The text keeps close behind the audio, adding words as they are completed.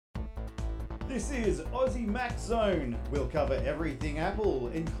This is Aussie Mac Zone. We'll cover everything Apple,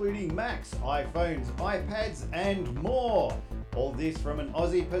 including Macs, iPhones, iPads, and more. All this from an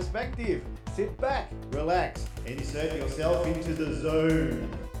Aussie perspective. Sit back, relax, and insert yourself into the zone.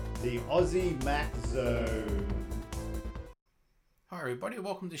 The Aussie Mac Zone. Hi everybody,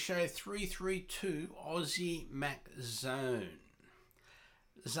 welcome to show 332 Aussie Mac Zone.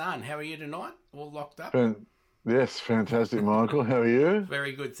 Zan, how are you tonight? All locked up? Yes, fantastic, Michael. How are you?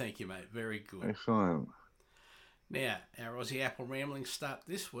 Very good, thank you, mate. Very good. Excellent. Now, our Aussie Apple ramblings start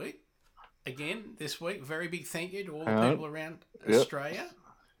this week. Again, this week, very big thank you to all the people around Australia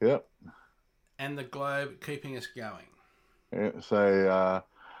and the globe keeping us going. Yeah, say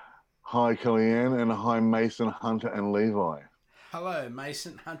hi, Kellyanne, and hi, Mason, Hunter, and Levi. Hello,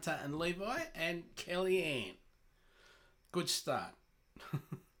 Mason, Hunter, and Levi, and Kellyanne. Good start.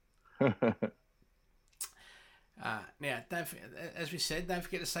 Now, as we said, don't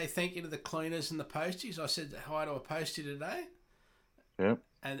forget to say thank you to the cleaners and the posties. I said hi to a postie today. Yep.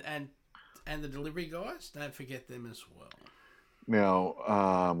 And the delivery guys. Don't forget them as well.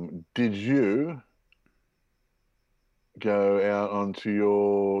 Now, did you go out onto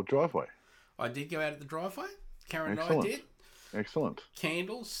your driveway? I did go out at the driveway. Karen Excellent. and I did. Excellent.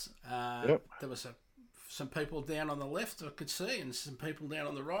 Candles. Yep. There was some people down on the left I could see, and some people down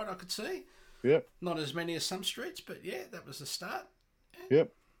on the right I could see. Yep. Not as many as some streets, but yeah, that was the start. Yeah.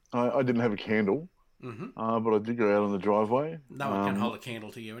 Yep. I didn't have a candle, but I did go out on the driveway. No one can hold a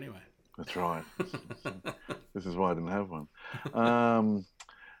candle to you anyway. That's right. This is why I didn't have one.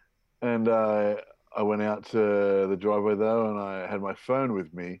 And I went out to the driveway though, and I had my phone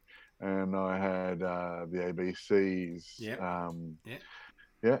with me, and I had the ABCs.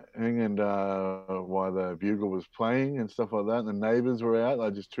 And while the bugle was playing and stuff like that, and the neighbours were out,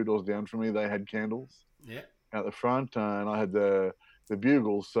 like just 2 doors down from me, they had candles out the front, and I had the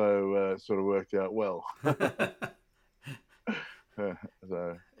bugle, so it sort of worked out well. So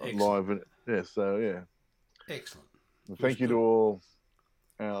live, Excellent. Thank you to all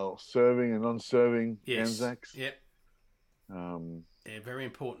our serving and non-serving Anzacs. Yep. Very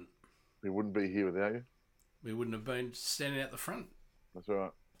important. We wouldn't be here without you. We wouldn't have been standing out the front. That's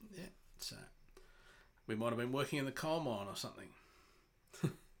right. Yeah, so we might have been working in the coal mine or something.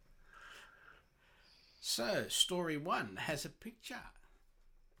 So, story 1 has a picture.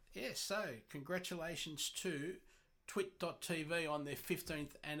 Yeah, so congratulations to Twit.tv on their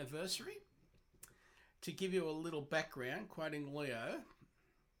 15th anniversary. To give you a little background, quoting Leo,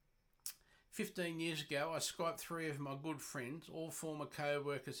 15 years ago, I Skyped 3 of my good friends, all former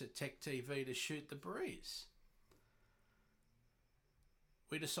co-workers at Tech TV, to shoot the breeze.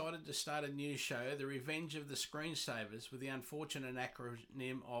 We decided to start a new show, The Revenge of the Screensavers, with the unfortunate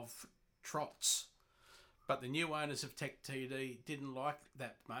acronym of TROTS. But the new owners of Tech TV didn't like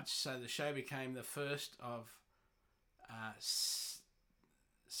that much, so the show became the first of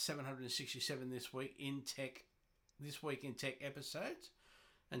 767 this week in tech episodes,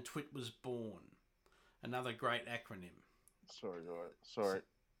 and Twit was born. Another great acronym. Sorry, guys. Sorry.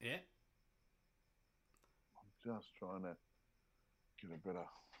 Yeah. I'm just trying to get a better.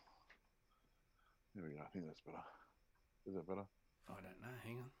 There we go. I think that's better. Is that better? I don't know.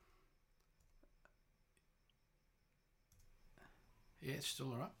 Hang on. Yeah, it's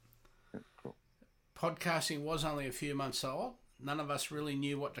still all right. Yeah, cool. Podcasting was only a few months old. None of us really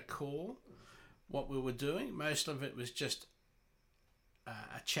knew what to call what we were doing. Most of it was just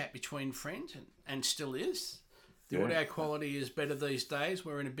a chat between friends, and still is. The audio quality is better these days.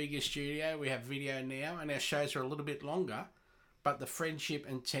 We're in a bigger studio. We have video now, and our shows are a little bit longer, but the friendship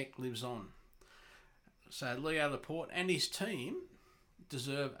and tech lives on. So Leo Laporte and his team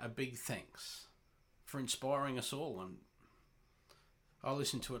deserve a big thanks for inspiring us all. And I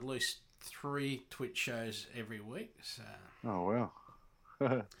listen to at least 3 Twitch shows every week. So Oh,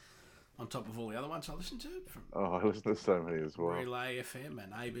 wow. on top of all the other ones I listen to. From I listen to so many as well. Relay FM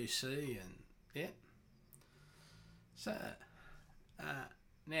and ABC and So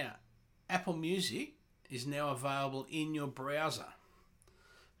now Apple Music is now available in your browser.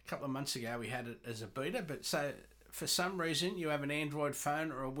 A couple of months ago we had it as a beta, but so for some reason you have an Android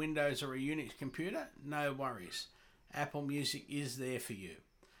phone or a Windows or a Unix computer, no worries. Apple Music is there for you.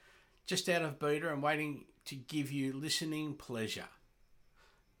 Just out of beta and waiting to give you listening pleasure.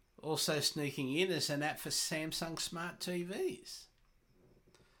 Also sneaking in is an app for Samsung smart TVs.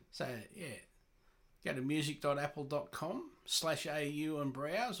 So, go to music.apple.com/au and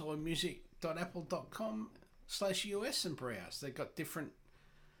browse, or music.apple.com/US and browse. They've got different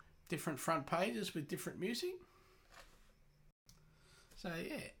front pages with different music. So,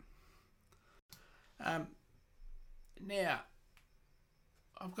 Now,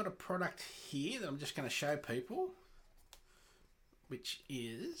 I've got a product here that I'm just going to show people, which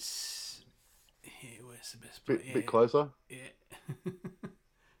is here. Where's the best place? Bit closer. Yeah.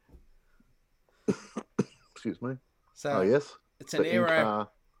 Excuse me. So yes, it's an Aero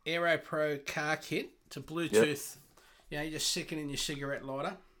Pro car kit. It's a Bluetooth. Yep. You just stick it in your cigarette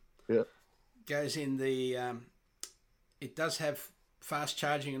lighter. Yeah. Goes in the. It does have fast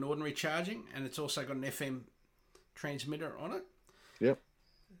charging and ordinary charging, and it's also got an FM transmitter on it. Yep.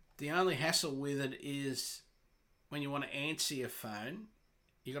 The only hassle with it is when you want to answer your phone,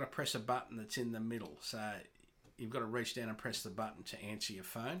 you got to press a button that's in the middle. So you've got to reach down and press the button to answer your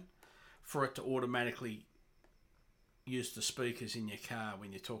phone for it to automatically use the speakers in your car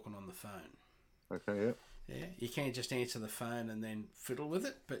when you're talking on the phone. Okay, yeah. Yeah, you can't just answer the phone and then fiddle with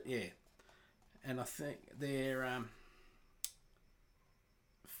it, but yeah. And I think they're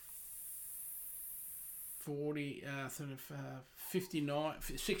 59,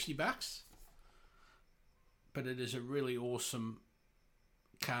 $60, but it is a really awesome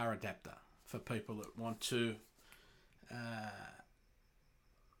car adapter for people that want to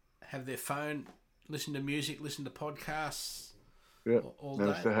have their phone, listen to music, listen to podcasts. Yeah, all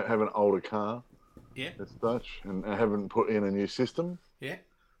and day. To have an older car. Yeah, as such, and I haven't put in a new system. Yeah,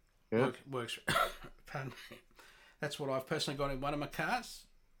 works. Pardon me. That's what I've personally got in one of my cars.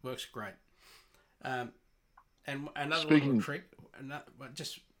 Works great. And another little trick, I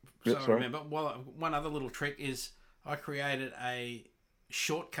remember. Well, one other little trick is I created a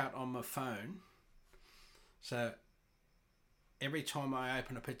shortcut on my phone. So every time I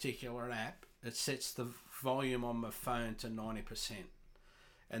open a particular app, it sets the volume on my phone to 90%.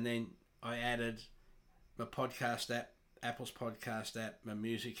 And then I added my podcast app, Apple's podcast app, my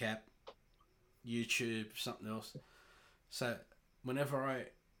music app, YouTube, something else. So whenever I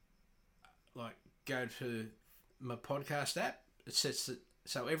go to my podcast app, it sets it.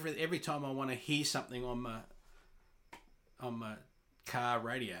 So every time I want to hear something on my car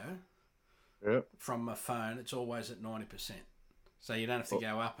radio, from my phone, it's always at 90%. So you don't have to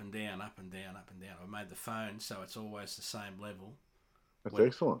go up and down, up and down, up and down. I made the phone so it's always the same level. That's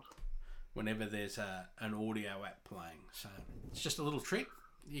excellent. Whenever there's an audio app playing. So it's just a little trick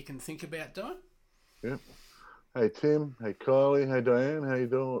you can think about doing. Yeah. Hey, Tim. Hey, Kylie. Hey, Diane. How you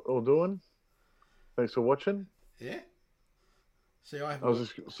all doing? Thanks for watching. Yeah. See, what I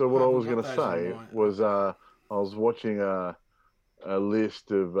was going to say was I was watching a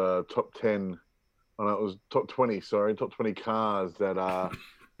list of top 10, oh no, it was top 20, top 20 cars that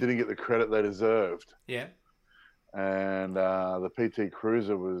didn't get the credit they deserved. Yeah. And the PT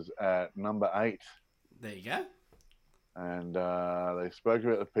Cruiser was at number 8. There you go. And they spoke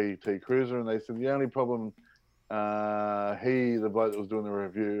about the PT Cruiser, and they said the only problem the bloke that was doing the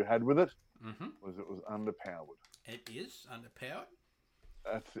review, had with it was it was underpowered. It is underpowered.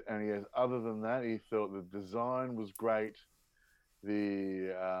 And he goes, other than that, he thought the design was great,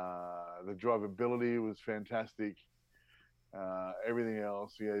 the drivability was fantastic. Everything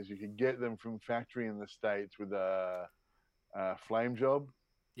else, he goes, you could get them from factory in the States with a flame job.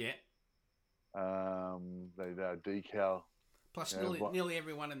 Yeah. They decal. Plus, nearly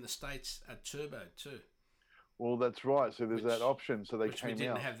everyone in the States are turbo too. Well, that's right. So there's that option. So they came out. We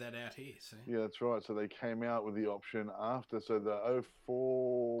didn't have that out here. See? Yeah, that's right. So they came out with the option after. So the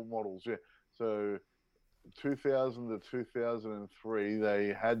 04 models, yeah. So 2000 to 2003,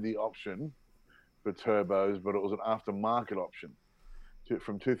 they had the option for turbos, but it was an aftermarket option.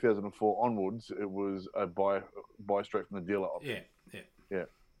 From 2004 onwards, it was a buy straight from the dealer option. Yeah.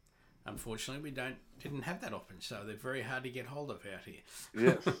 Unfortunately, we didn't have that option, so they're very hard to get hold of out here.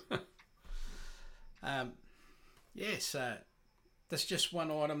 Yes. So that's just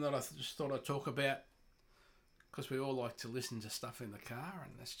one item that I just thought I'd talk about, because we all like to listen to stuff in the car,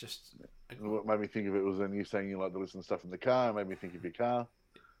 and that's just... What made me think of it was then you saying you like to listen to stuff in the car. It made me think of your car.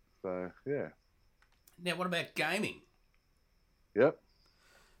 So, yeah. Now, what about gaming? Yep.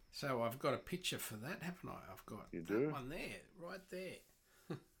 So I've got a picture for that, haven't I? I've got one there, right there.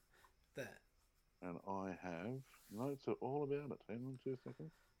 That. And I have notes all about it. Hang on 2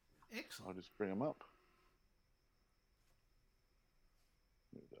 seconds. Excellent. I'll just bring them up.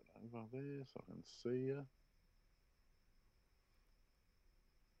 Move that over there so I can see you.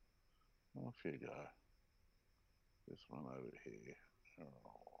 Off you go. This one over here.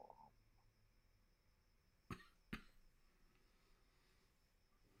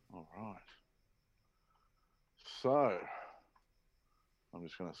 All right. So, I'm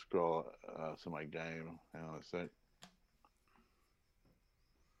just going to scroll to my game. Hang on a sec.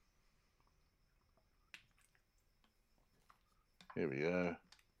 Here we go.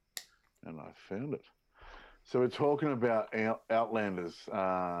 And I found it. So we're talking about Outlanders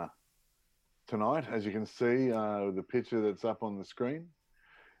tonight, as you can see, the picture that's up on the screen.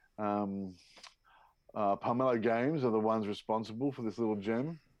 Palmetto Games are the ones responsible for this little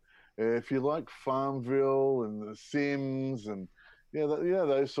gem. If you like Farmville and The Sims and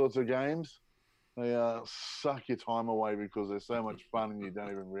those sorts of games, they suck your time away because they're so much fun and you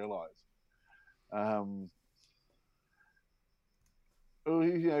don't even realize. So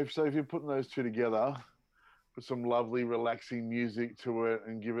if you're putting those two together, put some lovely, relaxing music to it,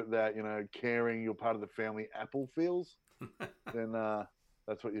 and give it that, caring, you're part of the family Apple feels, then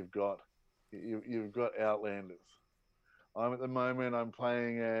that's what you've got. You've got Outlanders. I'm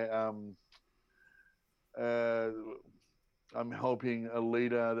playing I'm helping a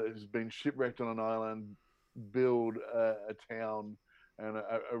leader that has been shipwrecked on an island build a town and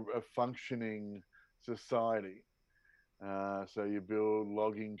a functioning society. So you build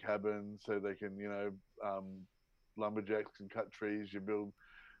logging cabins so they can, lumberjacks can cut trees. You build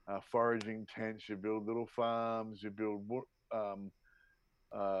foraging tents. You build little farms. You build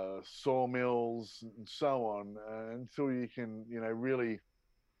sawmills and so on until you can, really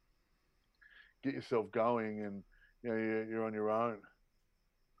get yourself going and, you're on your own.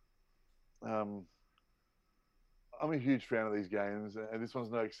 I'm a huge fan of these games, and this one's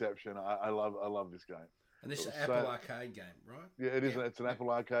no exception. I love this game. And this is an Apple Arcade game, right? Yeah, it is. Yeah. It's an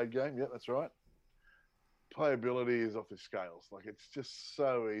Apple Arcade game. Yeah, that's right. Playability is off the scales. Like, it's just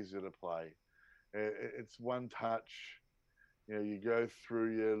so easy to play. It's one touch. You go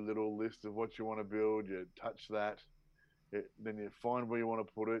through your little list of what you want to build. You touch that. Then you find where you want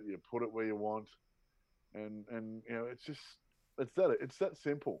to put it. You put it where you want. And it's that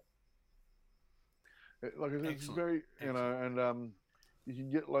simple. It's very, and you can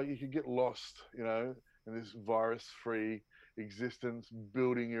get lost, in this virus-free existence,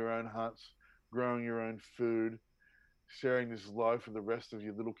 building your own huts, growing your own food, sharing this life with the rest of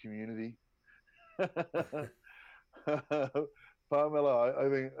your little community. Palmetto, I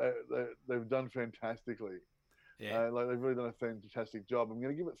think they've done fantastically. Yeah. They've really done a fantastic job. I'm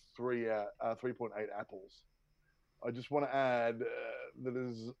going to give it 3.8 apples. I just want to add that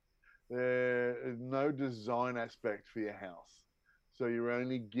there is no design aspect for your house. So you're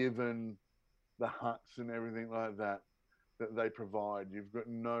only given the huts and everything like that they provide. You've got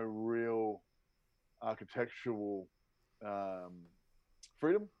no real architectural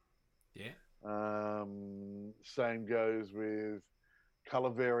freedom. Yeah. Same goes with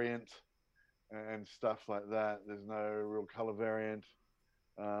color variant and stuff like that. There's no real color variant.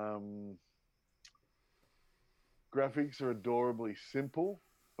 Graphics are adorably simple,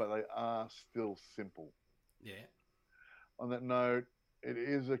 but they are still simple. Yeah. On that note, it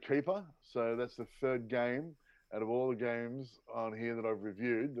is a keeper. So that's the third game out of all the games on here that I've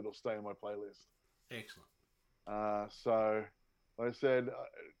reviewed that'll stay in my playlist. Excellent. So, like I said,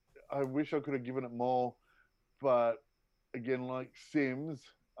 I wish I could have given it more, but again, like Sims,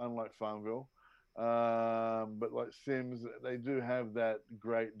 unlike Farmville, but like Sims, they do have that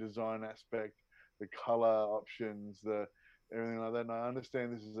great design aspect, the color options, the everything like that. And I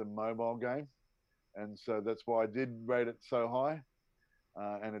understand this is a mobile game, and so that's why I did rate it so high.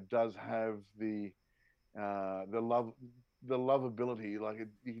 And it does have the lovability, like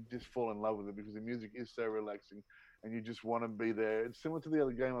you just fall in love with it because the music is so relaxing, and you just want to be there. It's similar to the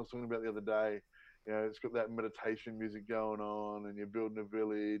other game I was talking about the other day. It's got that meditation music going on, and you're building a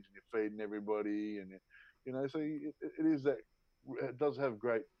village, and you're feeding everybody, and so it is that. It does have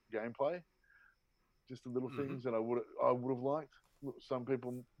great gameplay. Just the little things that I would have liked. Some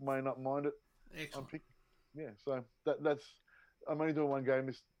people may not mind it. Excellent. So that's. I'm only doing one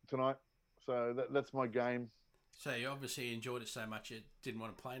game tonight, so that's my game. So you obviously enjoyed it so much you didn't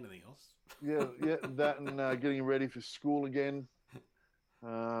want to play anything else. Yeah, that and getting ready for school again,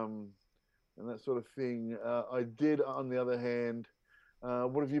 and that sort of thing. I did, on the other hand.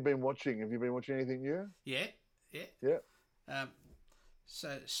 What have you been watching? Have you been watching anything new? Yeah.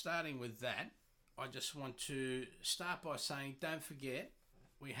 So starting with that, I just want to start by saying, don't forget,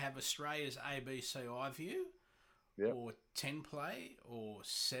 we have Australia's ABC iView. Yep. Or 10 Play, or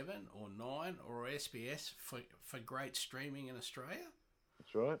 7, or 9, or SBS for great streaming in Australia.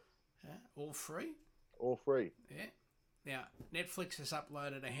 That's right. All free. All free. Yeah. Now, Netflix has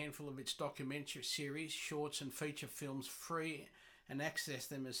uploaded a handful of its documentary series, shorts, and feature films free, and access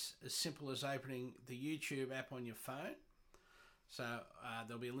them as simple as opening the YouTube app on your phone. So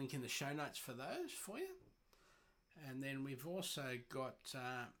there'll be a link in the show notes for those for you. And then we've also got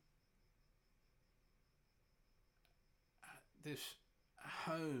this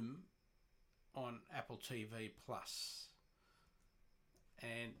Home on Apple TV Plus,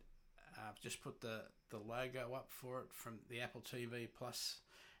 and I've just put the logo up for it from the Apple TV Plus.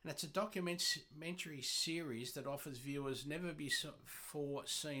 And it's a documentary series that offers viewers never before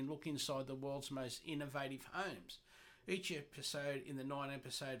seen look inside the world's most innovative homes. Each episode in the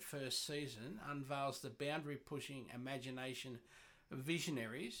 9-episode first season unveils the boundary-pushing imagination of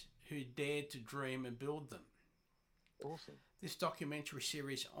visionaries who dared to dream and build them. Awesome. This documentary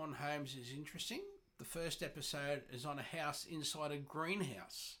series on homes is interesting. The first episode is on a house inside a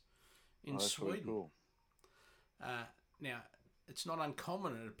greenhouse in Sweden. Really cool. Now, it's not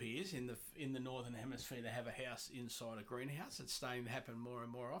uncommon, it appears, in the Northern Hemisphere to have a house inside a greenhouse. It's starting to happen more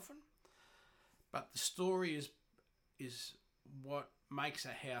and more often. But the story is what makes a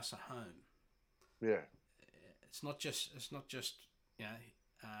house a home. Yeah. It's not just it's not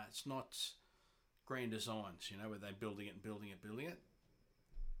grand designs, where they're building it.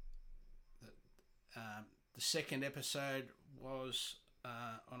 The second episode was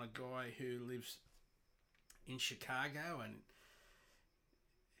on a guy who lives in Chicago, and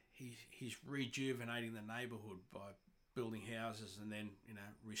he's rejuvenating the neighborhood by building houses and then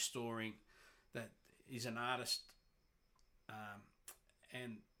restoring that. He's an artist,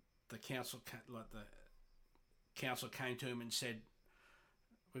 and the council came to him and said,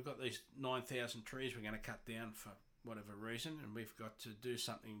 we've got these 9,000 trees we're going to cut down for whatever reason, and we've got to do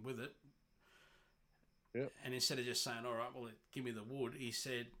something with it. Yep. And instead of just saying, all right, well, give me the wood, he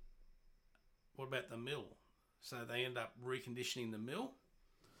said, what about the mill? So they end up reconditioning the mill.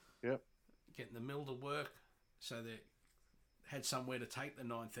 Yep. Getting the mill to work, so they had somewhere to take the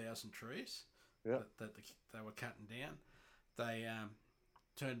 9,000 trees that they were cutting down. They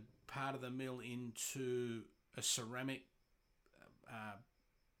turned part of the mill into a ceramic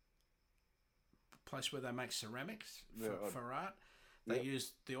place where they make ceramics for art. They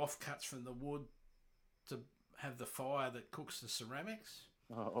used the offcuts from the wood to have the fire that cooks the ceramics.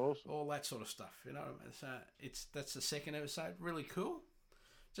 Oh, awesome. All that sort of stuff, So that's the second episode. Really cool.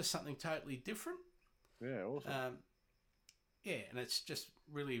 Just something totally different. Yeah, awesome. And it's just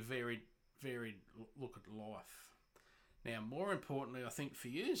really varied look at life. Now, more importantly, I think for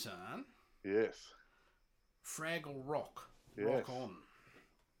you, Zahn. Yes. Fraggle Rock. Yes. Rock on.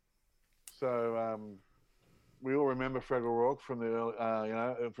 So we all remember Fraggle Rock from the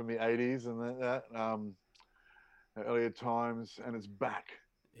early, from the 80s and that earlier times, and it's back.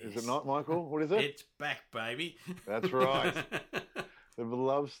 Yes. Is it not, Michael? What is it? It's back, baby. That's right. The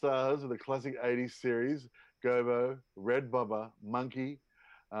beloved stars of the classic 80s series, Gobo, Red Bubba, Monkey,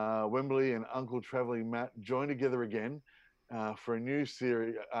 Wembley, and Uncle Travelling Matt join together again for a new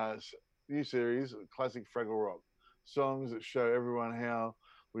series, classic Fraggle Rock. Songs that show everyone how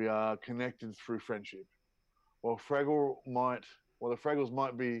we are connected through friendship. While the Fraggles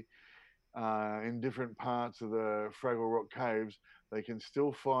might be in different parts of the Fraggle Rock caves, they can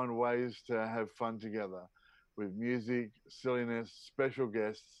still find ways to have fun together with music, silliness, special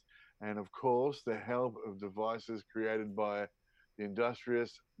guests, and of course the help of devices created by the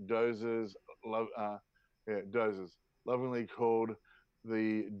industrious Dozers, lovingly called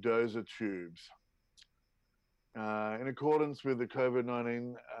the Dozer Tubes. In accordance with the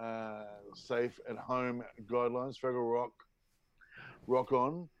COVID-19 safe at home guidelines, Fraggle Rock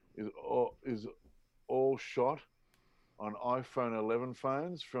On is all shot on iPhone 11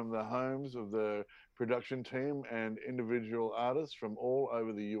 phones from the homes of the production team and individual artists from all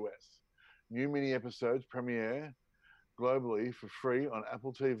over the US. New mini episodes premiere globally for free on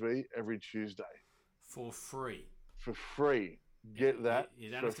Apple TV every Tuesday. For free. Get that. You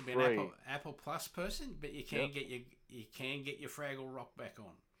don't have to be an Apple Plus person, but you can get your Fraggle Rock back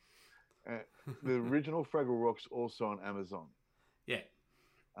on. The original Fraggle Rock's also on Amazon. Yeah.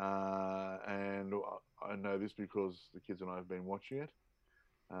 And I know this because the kids and I have been watching it.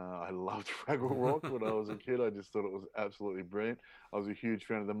 I loved Fraggle Rock when I was a kid. I just thought it was absolutely brilliant. I was a huge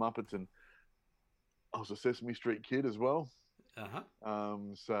fan of the Muppets, and I was a Sesame Street kid as well.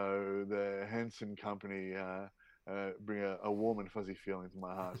 So the Henson Company bring a warm and fuzzy feeling to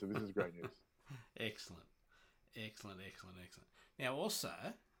my heart. So this is great news. Excellent. Now, also,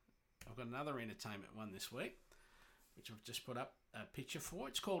 I've got another entertainment one this week, which I've just put up a picture for.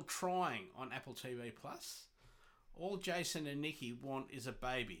 It's called Trying on Apple TV Plus. All Jason and Nikki want is a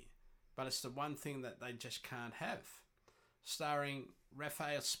baby, but it's the one thing that they just can't have. Starring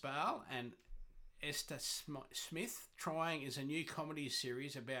Raphael Spall and Esther Smith, Trying is a new comedy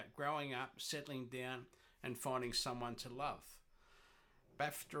series about growing up, settling down, and finding someone to love.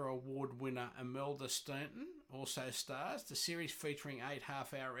 BAFTA Award winner Imelda Staunton also stars. The series, featuring 8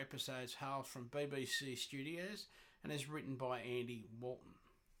 half-hour episodes, hails from BBC Studios and is written by Andy Walton.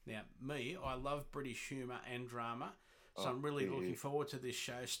 Now, I love British humour and drama, So I'm really looking forward to this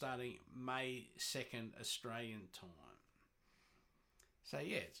show starting May 2nd Australian time. So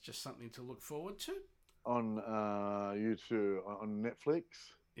yeah, it's just something to look forward to. On YouTube, on Netflix.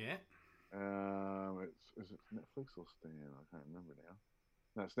 Yeah. Is it Netflix or Stan? I can't remember now.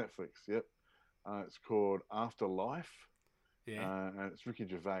 No, it's Netflix. Yep. It's called Afterlife. Yeah. And it's Ricky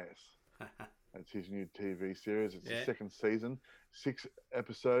Gervais. It's his new TV series. It's the second season, 6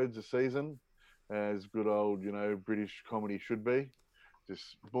 episodes a season, as good old, British comedy should be.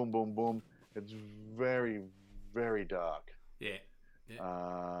 Just boom, boom, boom. It's very, very dark. Yeah. It's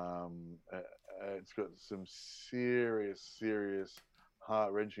got some serious,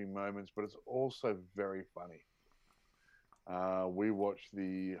 heart-wrenching moments, but it's also very funny. We watched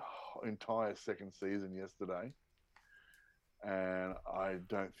the entire second season yesterday, and I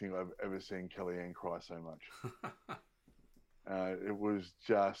don't think I've ever seen Kellyanne cry so much. It was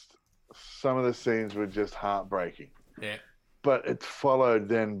just, some of the scenes were just heartbreaking. Yeah. But it's followed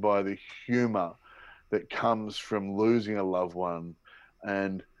then by the humour that comes from losing a loved one.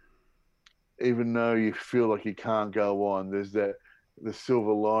 And even though you feel like you can't go on, there's the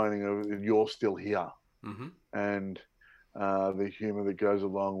silver lining of you're still here. Mm-hmm. And the humour that goes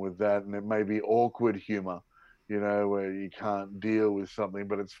along with that. And it may be awkward humour, where you can't deal with something,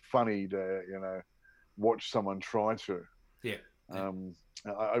 but it's funny to, watch someone try to. Yeah.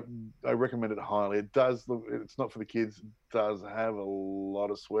 I recommend it highly. It does look, it's not for the kids. It does have a lot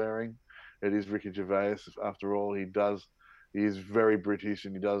of swearing. It is Ricky Gervais. After all, he is very British,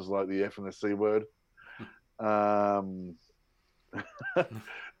 and he does like the F and the C word. I'm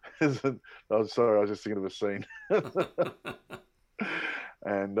sorry, I was just thinking of a scene.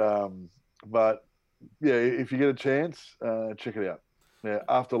 And but yeah, if you get a chance, check it out. Yeah,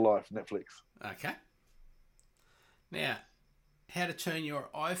 Afterlife, Netflix. Okay. Now, how to turn your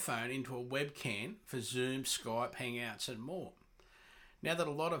iPhone into a webcam for Zoom, Skype, Hangouts, and more. Now that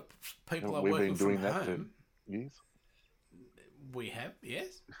a lot of people are working from home, years. We have,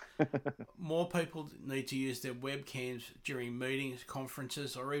 yes. More people need to use their webcams during meetings,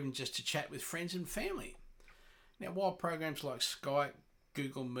 conferences, or even just to chat with friends and family. Now, while programs like Skype,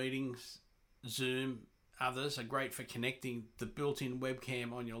 Google Meetings, Zoom, others are great for connecting, the built-in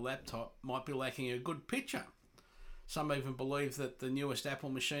webcam on your laptop might be lacking a good picture. Some even believe that the newest Apple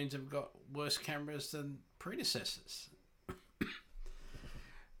machines have got worse cameras than predecessors.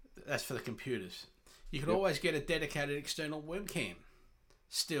 That's for the computers. You can always get a dedicated external webcam.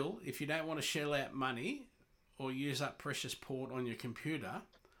 Still, if you don't want to shell out money or use up precious port on your computer,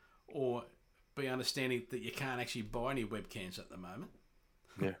 or be understanding that you can't actually buy any webcams at the moment.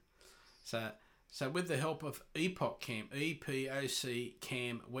 Yeah. So with the help of Epoch Cam, EPOC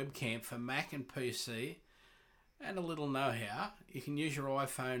Cam webcam for Mac and PC, and a little know-how, you can use your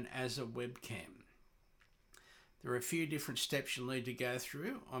iPhone as a webcam. There are a few different steps you'll need to go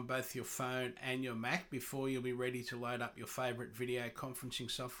through on both your phone and your Mac before you'll be ready to load up your favourite video conferencing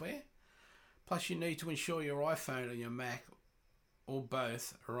software. Plus, you need to ensure your iPhone or your Mac or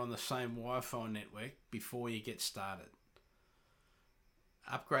both are on the same Wi-Fi network before you get started.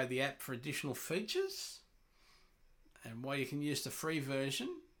 Upgrade the app for additional features, and while you can use the free version,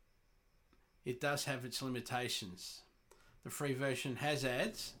 it does have its limitations. The free version has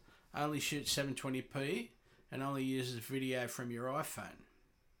ads, only shoots 720p, and only uses video from your iPhone.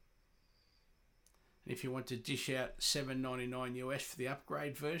 And if you want to dish out $7.99 US for the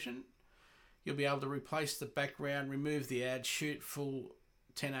upgrade version, you'll be able to replace the background, remove the ads, shoot full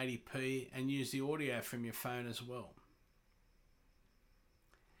 1080p, and use the audio from your phone as well.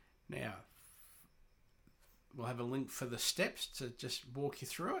 Now, we'll have a link for the steps to just walk you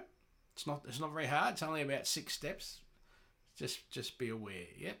through it. It's not very hard. It's only about 6 steps. Just be aware.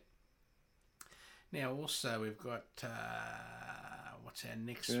 Yep. Now, also, we've got, what's our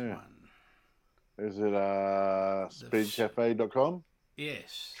next one? Is it speedcafe.com?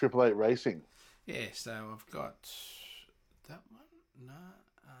 Yes. 888 Racing. Yeah, so I've got that one. No,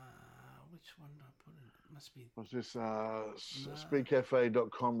 which one did I put in? It must be... What's this?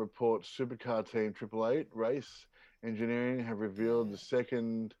 Speedcafe.com reports Supercar Team 888 Race Engineering have revealed the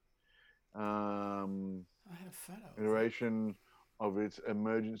second I had a photo iteration of its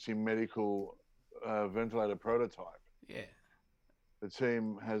emergency medical ventilator prototype. Yeah. The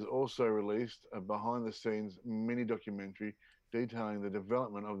team has also released a behind-the-scenes mini documentary detailing the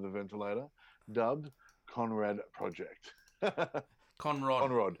development of the ventilator, dubbed Conrad Project.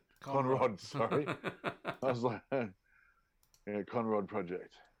 Conrad, sorry. I was like, Conrad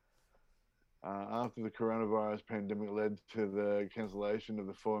Project. After the coronavirus pandemic led to the cancellation of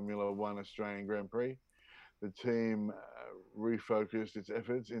the Formula One Australian Grand Prix, the team refocused its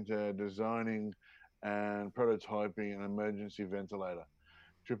efforts into designing and prototyping an emergency ventilator.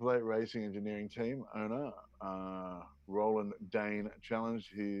 Triple Eight Racing Engineering Team owner Roland Dane challenged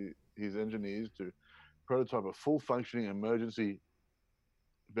his engineers to prototype a full functioning emergency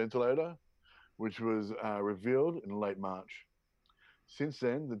ventilator, which was revealed in late March. Since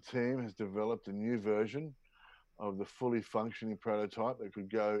then, the team has developed a new version of the fully functioning prototype that could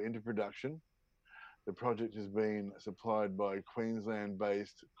go into production. The project has been supplied by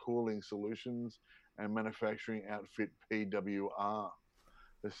Queensland-based Cooling Solutions and manufacturing outfit PWR.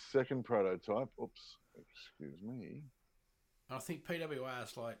 The second prototype, excuse me. I think PWR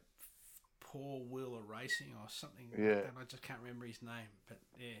is like Paul Wheeler Racing or something like that. I just can't remember his name, but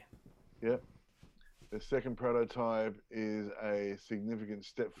yeah. Yep. The second prototype is a significant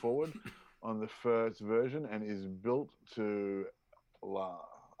step forward on the first version and is built to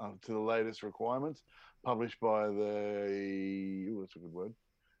the latest requirements published by what's a good word?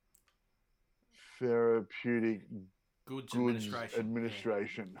 Therapeutic Goods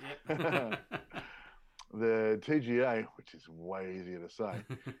Administration. Yeah. The TGA, which is way easier to say,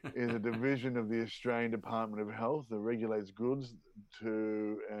 is a division of the Australian Department of Health that regulates goods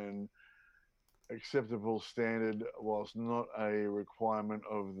to an acceptable standard whilst not a requirement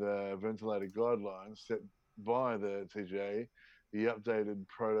of the ventilator guidelines set by the TGA. The updated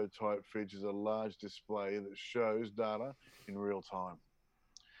prototype features a large display that shows data in real time.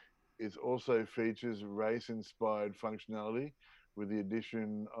 It also features race-inspired functionality with the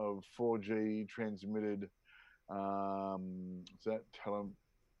addition of 4G transmitted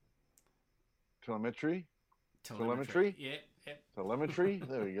telemetry? Yeah. Telemetry.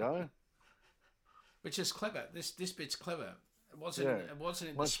 There we go. Which is clever. This bit's clever. It wasn't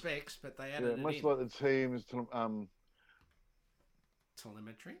in the specs, but they added it in. Much like the team's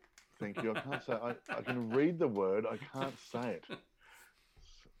telemetry. Thank you. I can't say. I can read the word. I can't say it.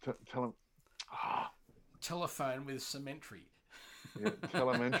 Telephone with cementry. Yeah,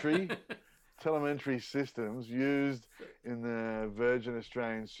 telemetry systems used in the Virgin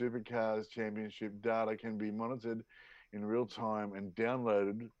Australian Supercars Championship data can be monitored in real time and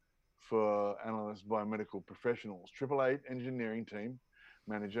downloaded for analysis by medical professionals. Triple Eight Engineering Team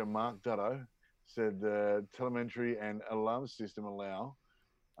Manager Mark Dutto said the telemetry and alarm system allow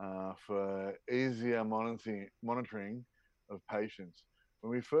for easier monitoring of patients.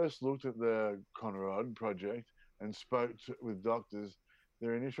 When we first looked at the Conrod project and spoke with doctors,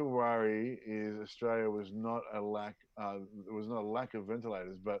 their initial worry is Australia was not a lack of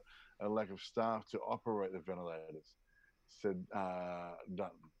ventilators, but a lack of staff to operate the ventilators, said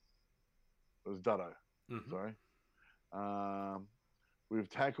Dutton. It was Dutto. Mm-hmm. Sorry. We've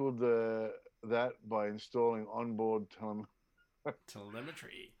tackled that by installing onboard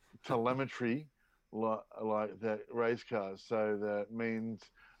telemetry like that race cars. So that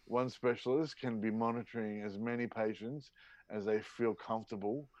means one specialist can be monitoring as many patients as they feel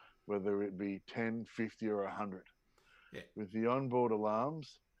comfortable, whether it be 10, 50 or 100. Yeah. With the onboard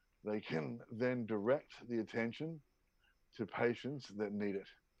alarms, they can then direct the attention to patients that need it.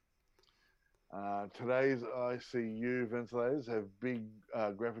 Today's ICU ventilators have big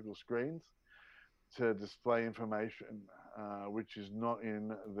graphical screens to display information, which is not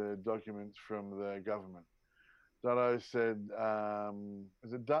in the documents from the government. Dutto said,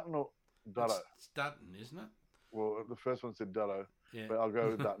 is it Dutton or Dutto? It's Dutton, isn't it? Well, the first one said Dutto, yeah. But I'll go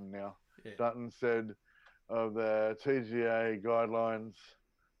with Dutton now. Yeah. Dutton said of the TGA guidelines,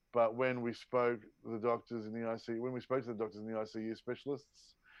 but when we spoke to the doctors in the ICU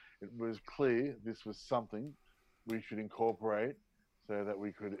specialists, it was clear this was something we should incorporate so that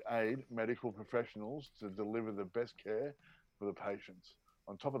we could aid medical professionals to deliver the best care for the patients.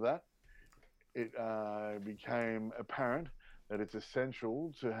 On top of that, it became apparent that it's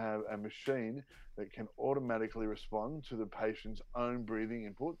essential to have a machine that can automatically respond to the patient's own breathing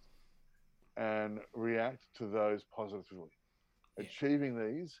input and react to those positively. Yeah. Achieving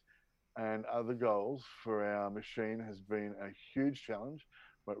these and other goals for our machine has been a huge challenge,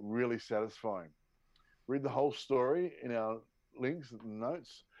 but really satisfying. Read the whole story in our links and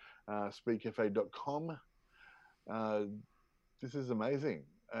notes, speakfa.com. This is amazing.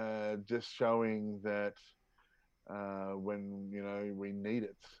 Just showing that when we need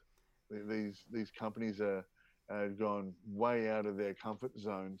it, these companies have gone way out of their comfort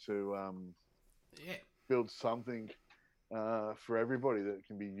zone to build something for everybody that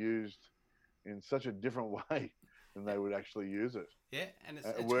can be used in such a different way than they would actually use it. Yeah, and it's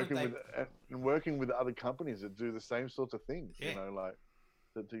working with other companies that do the same sorts of things. Yeah.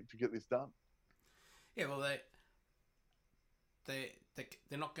 To get this done. Yeah, well,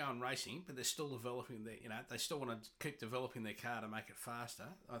 they're not going racing, but they're still developing they still want to keep developing their car to make it faster.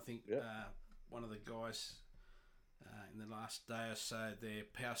 I think one of the guys in the last day or so, their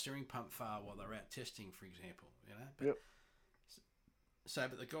power steering pump failed while they're out testing, for example. But, yep.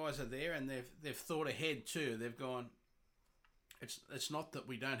 But the guys are there, and they've thought ahead too. They've gone. It's not that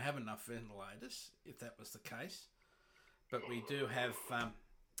we don't have enough ventilators, if that was the case, but we do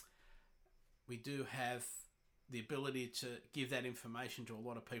have the ability to give that information to a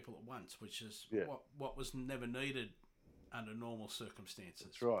lot of people at once, which is what was never needed under normal circumstances.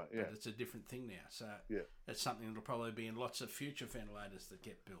 That's right, yeah. But it's a different thing now. So it's something that'll probably be in lots of future ventilators that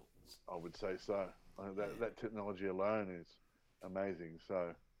get built. I would say so. That technology alone is amazing.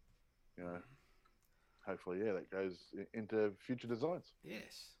 So, hopefully, that goes into future designs.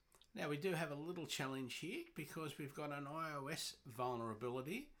 Yes. Now, we do have a little challenge here because we've got an iOS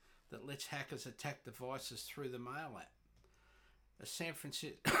vulnerability that lets hackers attack devices through the Mail app. A San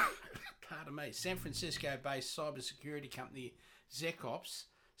Francisco-based cybersecurity company, ZecOps,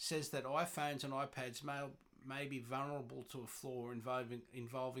 says that iPhones and iPads may be vulnerable to a flaw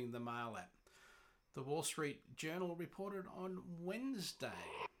involving the Mail app. The Wall Street Journal reported on Wednesday.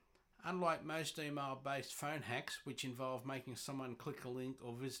 Unlike most email-based phone hacks, which involve making someone click a link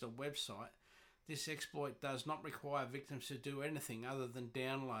or visit a website, this exploit does not require victims to do anything other than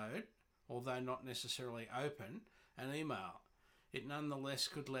download, although not necessarily open, an email. It nonetheless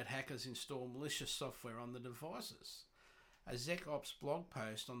could let hackers install malicious software on the devices. A ZecOps blog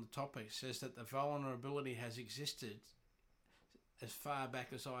post on the topic says that the vulnerability has existed as far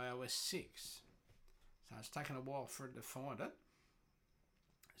back as iOS 6. So it's taken a while for it to find it.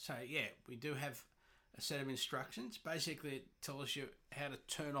 So we do have a set of instructions. Basically, it tells you how to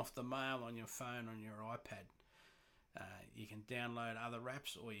turn off the mail on your phone, on your iPad. You can download other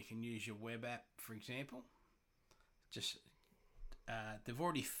apps, or you can use your web app, for example. They've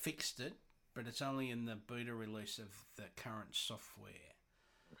already fixed it, but it's only in the beta release of the current software.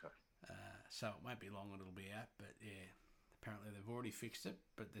 Okay. So it won't be long it'll be out, but apparently they've already fixed it,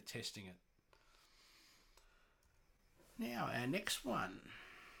 but they're testing it. Now, our next one.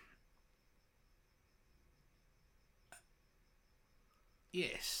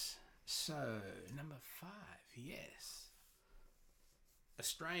 Yes. So, number 5. Yes.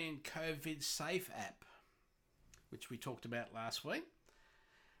 Australian COVID Safe app, which we talked about last week.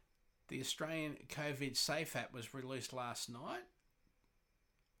 The Australian COVID Safe app was released last night.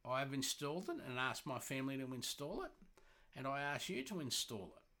 I've installed it and asked my family to install it, and I ask you to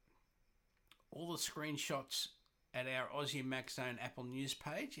install it. All the screenshots at our Aussie Mac Zone Apple News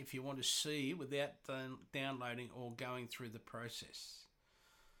page if you want to see without downloading or going through the process.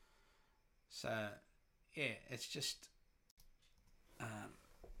 So, it's just...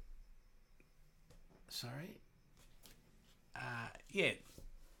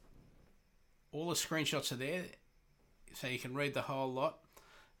 all the screenshots are there, so you can read the whole lot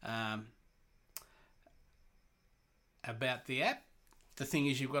about the app. The thing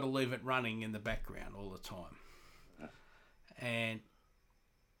is, you've got to leave it running in the background all the time. And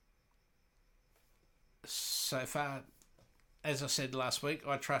so far, as I said last week,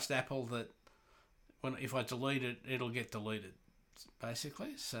 I trust Apple that if I delete it, it'll get deleted,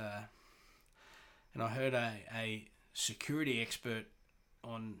 basically. So, and I heard a security expert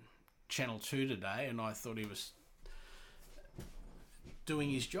on Channel 2 today, and I thought he was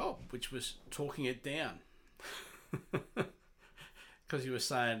doing his job, which was talking it down. Because he was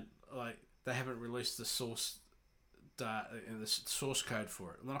saying, they haven't released the source data and the source code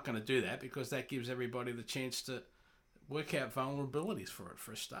for it. They're not going to do that because that gives everybody the chance to work out vulnerabilities for it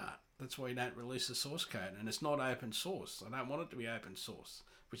for a start. That's why you don't release the source code, and it's not open source. I don't want it to be open source,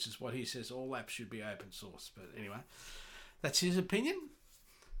 which is what he says all apps should be open source. But anyway, that's his opinion.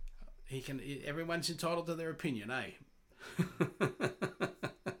 Everyone's entitled to their opinion, eh?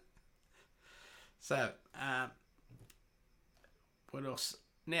 So, what else?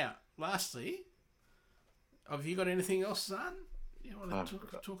 Now, lastly, have you got anything else, son? You want to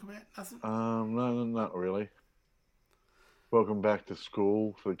talk about? Nothing? No, not really. Welcome back to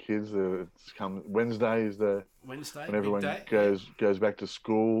school for the kids. It's come Wednesday is the Wednesday when everyone day. goes back to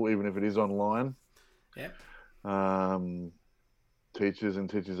school, even if it is online. Yep. Teachers and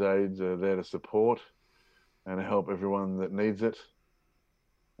teachers' aides are there to support and to help everyone that needs it.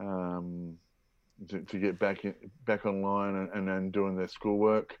 To get back online and doing their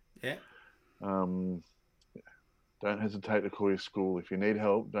schoolwork. Yeah. Don't hesitate to call your school if you need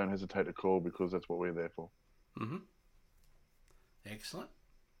help. Don't hesitate to call because that's what we're there for. Mm-hmm. Excellent.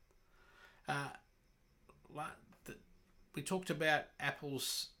 We talked about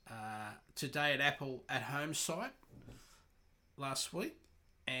Apple's Today at Apple at Home site last week,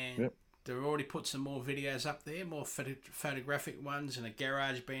 and they've already put some more videos up there, more photographic ones and a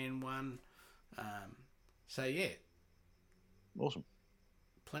GarageBand one, So yeah, Awesome.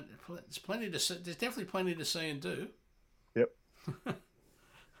 There's plenty to see. There's definitely plenty to see and do. Yep.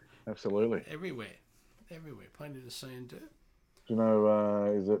 Absolutely. Everywhere, plenty to see and do. Do you know?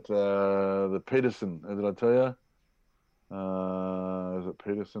 Is it the Peterson? Did I tell you? Is it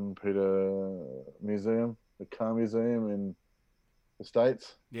Peter Museum, the car museum in the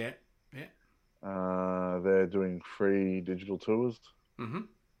States? Yeah. They're doing free digital tours. Mm-hmm.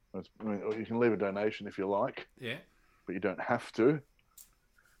 You can leave a donation if you like. Yeah. But you don't have to.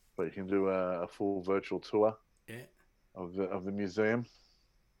 But you can do a full virtual tour. Yeah. Of the museum.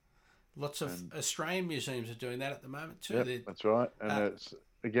 Lots of Australian museums are doing that at the moment too. Yep, that's right. And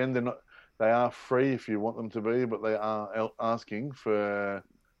they are free if you want them to be, but they are asking for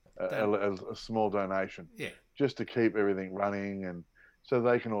a small donation. Yeah. Just to keep everything running, and so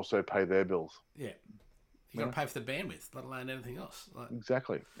they can also pay their bills. Yeah. You got to pay for the bandwidth, let alone anything else.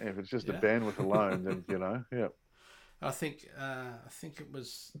 Exactly. Yeah, if it's just the bandwidth alone, then yeah. I think it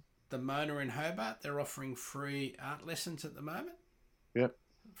was the Mona in Hobart. They're offering free art lessons at the moment. Yep.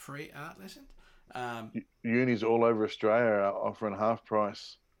 Free art lessons. Unis all over Australia are offering half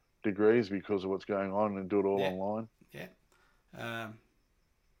price degrees because of what's going on, and do it all online. Yeah.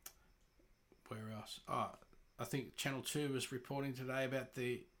 Where else? Oh, I think Channel 2 was reporting today about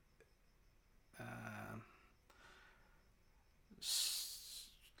the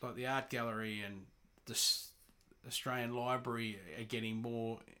like the art gallery and the Australian Library are getting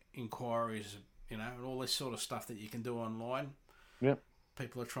more inquiries, and all this sort of stuff that you can do online. Yep.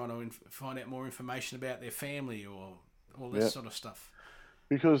 People are trying to find out more information about their family or all this sort of stuff.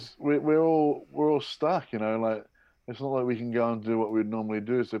 Because we're all stuck, like it's not like we can go and do what we'd normally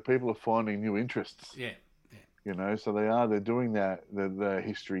do. So people are finding new interests. Yeah. So they're doing that, the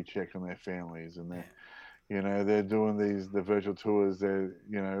history check on their families, and they're doing the virtual tours. They're,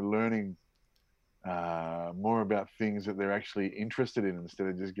 learning more about things that they're actually interested in, instead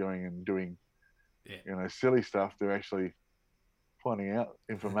of just going and doing, silly stuff. They're actually finding out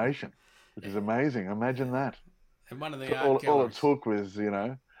information, which is amazing. Imagine that. And one of the all it took was,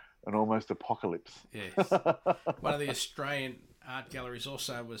 an almost apocalypse. Yes. One of the Australian art galleries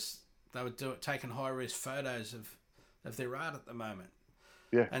also they were taking high-res photos of their art at the moment.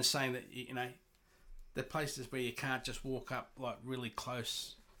 Yeah. And saying that, the places where you can't just walk up like really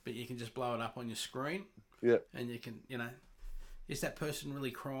close, but you can just blow it up on your screen. Yeah. And you can, is that person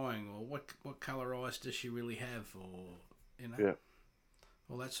really crying, or what colour eyes does she really have, or,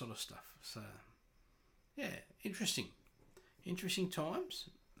 all that sort of stuff. So, yeah, interesting times,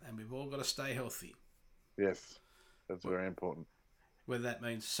 and we've all got to stay healthy. Yes, that's very important. Whether that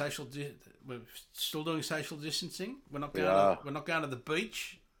means we're still doing social distancing. We're not going to the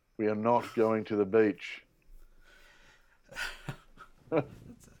beach. We are not going to the beach. Not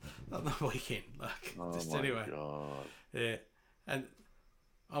the weekend, anyway. God. Yeah, and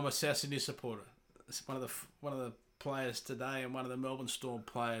I'm a South Sydney supporter. It's one of the players today, and one of the Melbourne Storm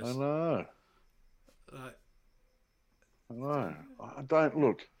players. I know. I don't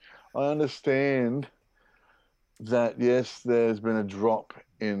look. I understand that, yes, there's been a drop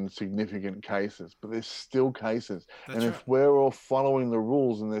in significant cases, but there's still cases. That's if we're all following the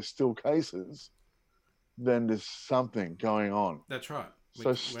rules and there's still cases, then there's something going on. That's right.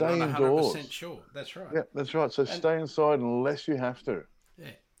 So stay indoors. We're not 100% sure. That's right. Yeah, that's right. So stay inside unless you have to.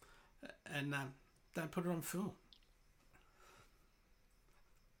 Yeah. And don't put it on film.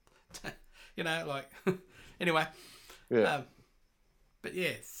 Anyway. Yeah. But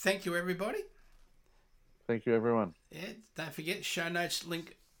yeah, thank you, everybody. Thank you, everyone. Yeah, don't forget, show notes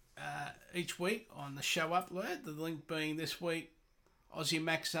link each week on the show upload. The link being this week,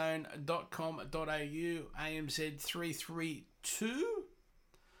 aussiemaczone.com.au, AMZ 332.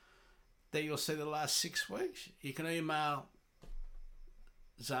 There you'll see the last 6 weeks. You can email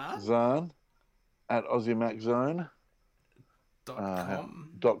Zahn at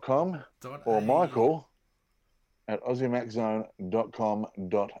aussiemaczone.com or Michael at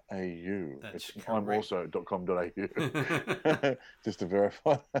aussiemaczone.com.au. I'm also .com.au. Just to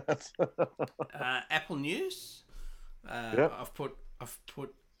verify that. Apple News. Yep. I've put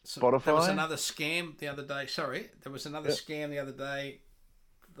Spotify. There was another scam the other day. There was another scam the other day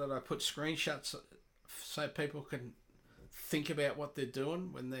that I put screenshots so people can think about what they're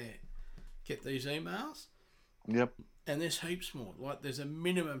doing when they get these emails. Yep. And there's heaps more. Like there's a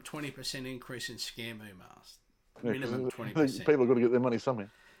minimum 20% increase in scam emails. Minimum 20%. People have got to get their money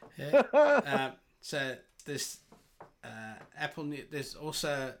somewhere. Yeah. So there's Apple. There's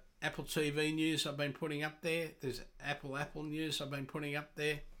also Apple TV news I've been putting up there. There's Apple news I've been putting up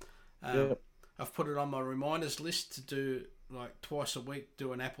there. I've put it on my reminders list to do like twice a week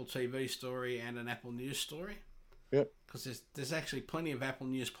do an Apple TV story and an Apple News story. Yep. Because there's actually plenty of Apple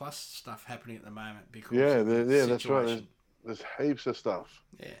News Plus stuff happening at the moment. Because that's right. There's heaps of stuff.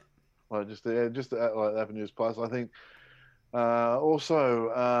 Yeah. Like just like Apple News Plus. I think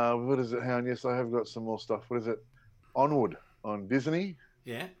also what is it, Hound? Yes, I have got some more stuff. What is it? Onward on Disney.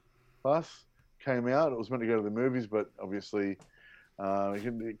 Yeah. Plus came out. It was meant to go to the movies, but obviously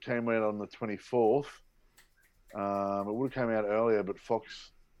it came out on the 24th. It would have came out earlier, but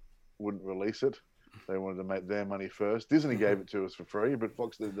Fox wouldn't release it. They wanted to make their money first. Disney gave it to us for free, but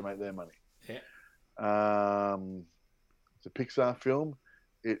Fox needed to make their money. Yeah. It's a Pixar film.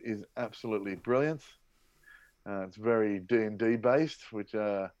 It is absolutely brilliant. It's very D&D based, which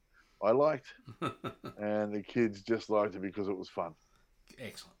I liked. And the kids just liked it because it was fun.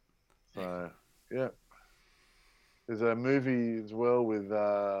 Excellent. So, yeah. There's a movie as well with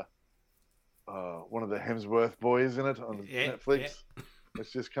one of the Hemsworth boys in it on Netflix. Yeah.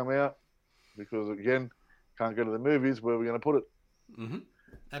 It's just come out because, again, can't go to the movies. Where are we going to put it? Mm-hmm.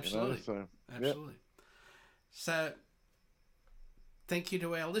 Absolutely. Absolutely. So, thank you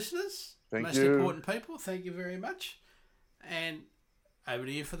to our listeners. Most important people. Thank you very much. And over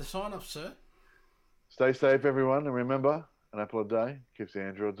to you for the sign-off, sir. Stay safe, everyone. And remember, an apple a day keeps the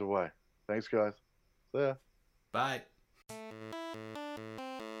androids away. Thanks, guys. See ya. Bye.